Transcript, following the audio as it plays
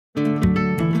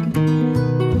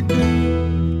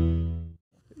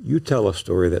You tell a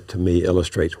story that to me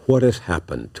illustrates what has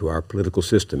happened to our political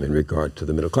system in regard to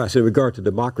the middle class, in regard to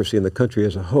democracy in the country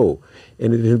as a whole,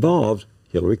 and it involves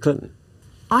Hillary Clinton.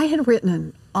 I had written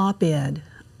an op-ed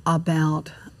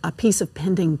about a piece of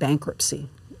pending bankruptcy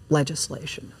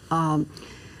legislation.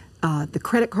 The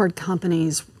credit card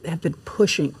companies have been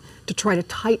pushing to try to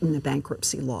tighten the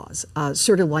bankruptcy laws,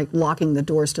 sort of like locking the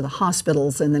doors to the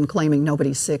hospitals and then claiming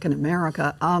nobody's sick in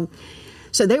America.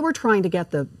 So they were trying to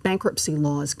get the bankruptcy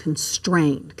laws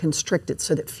constricted,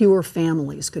 so that fewer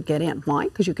families could get in. Why?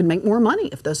 Because you can make more money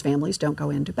if those families don't go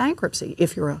into bankruptcy,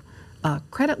 if you're a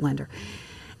credit lender.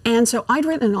 And so I'd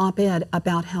written an op-ed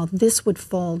about how this would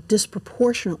fall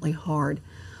disproportionately hard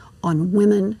on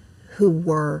women who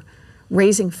were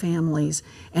raising families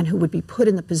and who would be put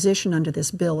in the position under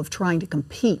this bill of trying to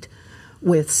compete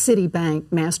with Citibank,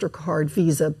 MasterCard,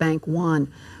 Visa, Bank One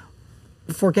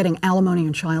for getting alimony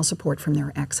and child support from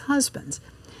their ex-husbands.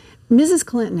 Mrs.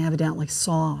 Clinton evidently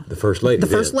saw the First Lady. The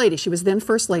First Lady. She was then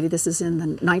First Lady. This is in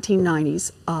the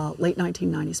 1990s, late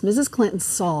 1990s. Mrs. Clinton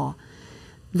saw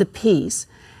the piece,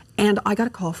 and I got a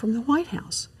call from the White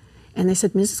House. And they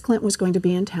said Mrs. Clinton was going to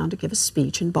be in town to give a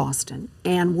speech in Boston,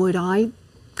 and would I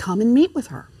come and meet with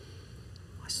her?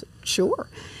 I said, sure.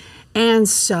 And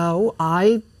so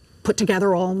I put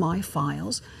together all my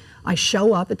files. I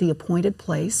show up at the appointed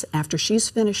place. After she's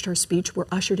finished her speech, we're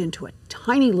ushered into a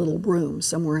tiny little room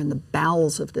somewhere in the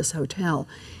bowels of this hotel,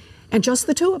 and just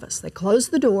the two of us. They close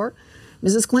the door.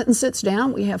 Mrs. Clinton sits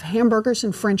down. We have hamburgers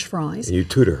and French fries. And you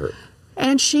tutor her.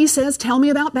 And she says, tell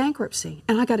me about bankruptcy.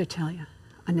 And I got to tell you,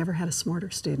 I never had a smarter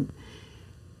student.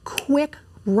 Quick,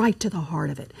 right to the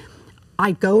heart of it.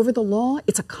 I go over the law.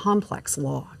 It's a complex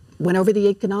law. Went over the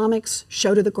economics,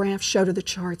 showed her the graphs, showed her the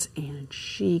charts, and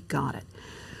she got it.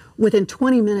 Within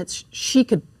 20 minutes, she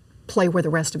could play where the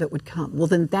rest of it would come. Well,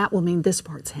 then that will mean this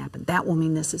part's happened. That will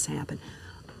mean this has happened.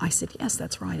 I said, yes,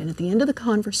 that's right. And at the end of the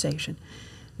conversation,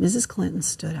 Mrs. Clinton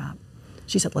stood up.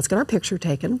 She said, let's get our picture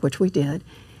taken, which we did.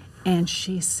 And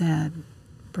she said,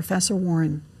 Professor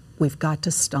Warren, we've got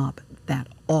to stop that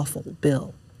awful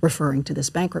bill, referring to this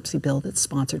bankruptcy bill that's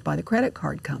sponsored by the credit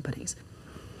card companies.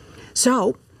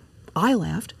 So I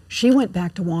left. She went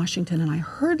back to Washington, and I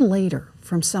heard later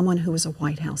from someone who was a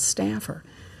White House staffer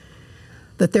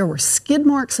that there were skid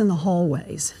marks in the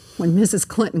hallways when Mrs.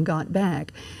 Clinton got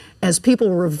back as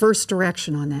people reversed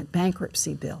direction on that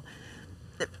bankruptcy bill.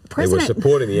 They were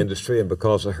supporting the industry, and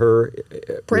because of her...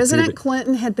 President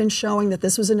Clinton had been showing that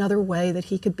this was another way that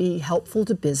he could be helpful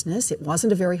to business. It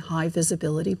wasn't a very high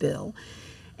visibility bill.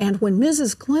 And when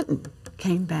Mrs. Clinton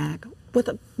came back with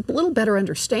a little better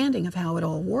understanding of how it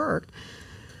all worked,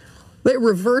 they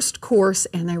reversed course,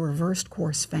 and they reversed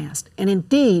course fast. And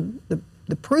indeed,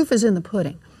 the proof is in the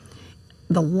pudding.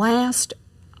 The last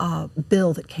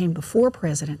bill that came before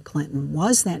President Clinton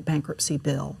was that bankruptcy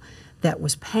bill that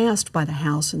was passed by the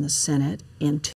House and the Senate in